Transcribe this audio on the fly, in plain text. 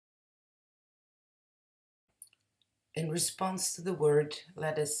In response to the word,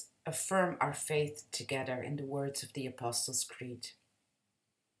 let us affirm our faith together in the words of the Apostles' Creed.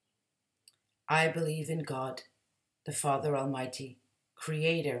 I believe in God, the Father Almighty,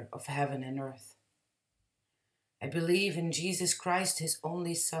 creator of heaven and earth. I believe in Jesus Christ, his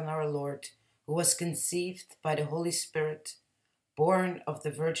only Son, our Lord, who was conceived by the Holy Spirit, born of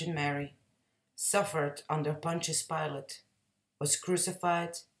the Virgin Mary, suffered under Pontius Pilate, was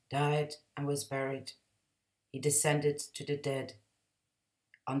crucified, died, and was buried. He descended to the dead.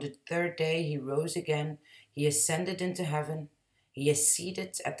 On the third day he rose again, he ascended into heaven, he is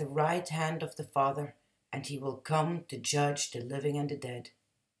seated at the right hand of the Father, and he will come to judge the living and the dead.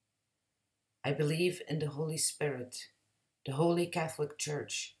 I believe in the Holy Spirit, the Holy Catholic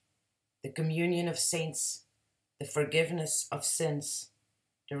Church, the communion of saints, the forgiveness of sins,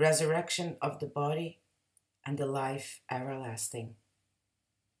 the resurrection of the body, and the life everlasting.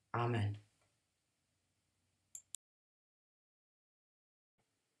 Amen.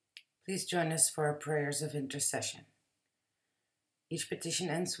 Please join us for our prayers of intercession. Each petition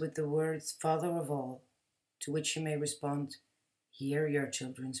ends with the words, Father of all, to which you may respond, hear your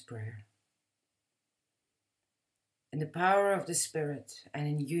children's prayer. In the power of the Spirit and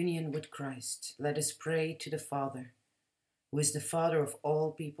in union with Christ, let us pray to the Father, who is the Father of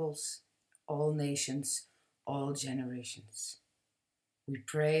all peoples, all nations, all generations. We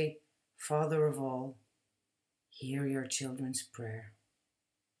pray, Father of all, hear your children's prayer.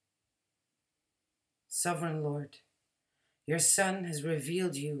 Sovereign Lord, your Son has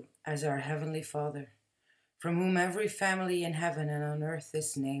revealed you as our Heavenly Father, from whom every family in heaven and on earth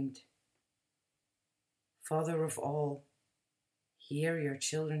is named. Father of all, hear your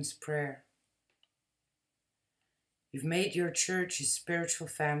children's prayer. You've made your church a spiritual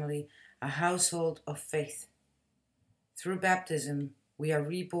family, a household of faith. Through baptism, we are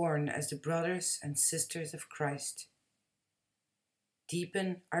reborn as the brothers and sisters of Christ.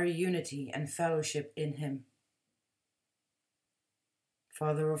 Deepen our unity and fellowship in him.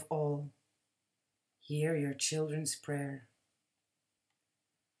 Father of all, hear your children's prayer.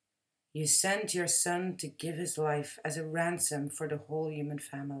 You sent your Son to give his life as a ransom for the whole human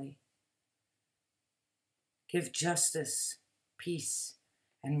family. Give justice, peace,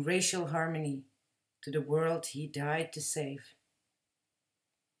 and racial harmony to the world he died to save.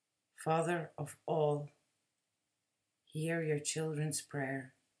 Father of all, hear your children's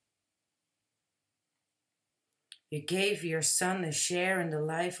prayer. You gave your Son a share in the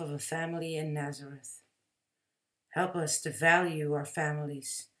life of a family in Nazareth. Help us to value our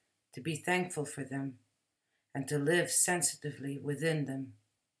families, to be thankful for them, and to live sensitively within them.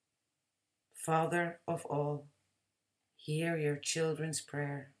 Father of all, hear your children's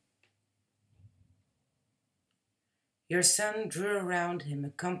prayer. Your Son drew around him a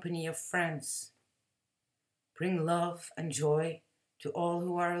company of friends. Bring love and joy to all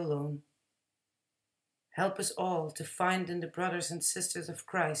who are alone. Help us all to find in the brothers and sisters of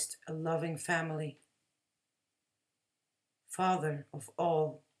Christ a loving family. Father of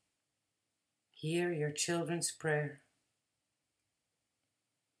all, hear your children's prayer.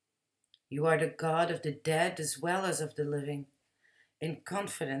 You are the God of the dead as well as of the living. In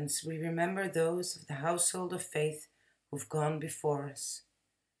confidence, we remember those of the household of faith who've gone before us.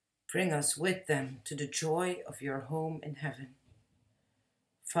 Bring us with them to the joy of your home in heaven.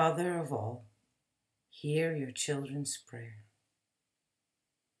 Father of all, hear your children's prayer.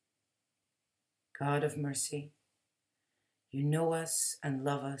 God of mercy, you know us and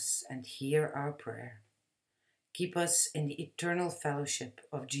love us and hear our prayer. Keep us in the eternal fellowship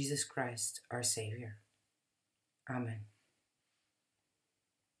of Jesus Christ, our Savior. Amen.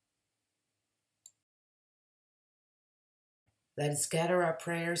 Let us gather our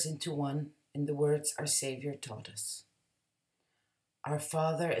prayers into one in the words our Savior taught us. Our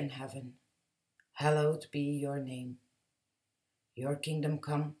Father in heaven, hallowed be your name. Your kingdom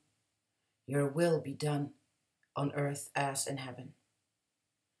come, your will be done on earth as in heaven.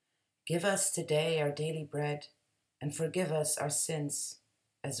 Give us today our daily bread, and forgive us our sins,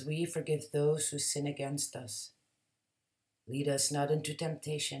 as we forgive those who sin against us. Lead us not into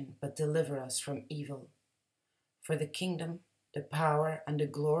temptation, but deliver us from evil. For the kingdom, the power, and the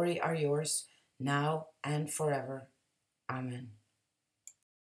glory are yours, now and forever. Amen.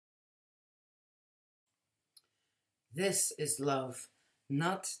 This is love,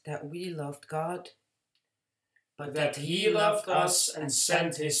 not that we loved God, but that he loved us and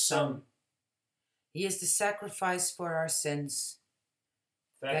sent his Son. He is the sacrifice for our sins,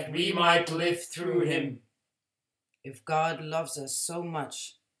 that we might live through him. If God loves us so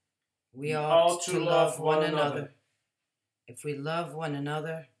much, we ought to love one another. If we love one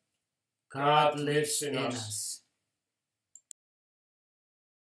another, God lives in us.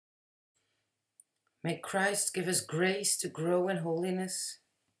 May Christ give us grace to grow in holiness,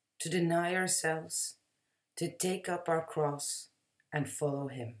 to deny ourselves, to take up our cross and follow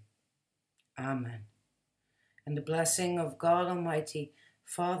him. Amen. And the blessing of God Almighty,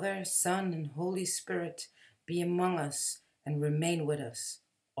 Father, Son, and Holy Spirit be among us and remain with us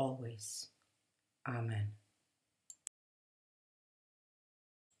always. Amen.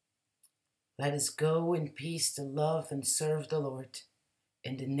 Let us go in peace to love and serve the Lord.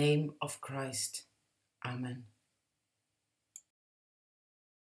 In the name of Christ. Amen.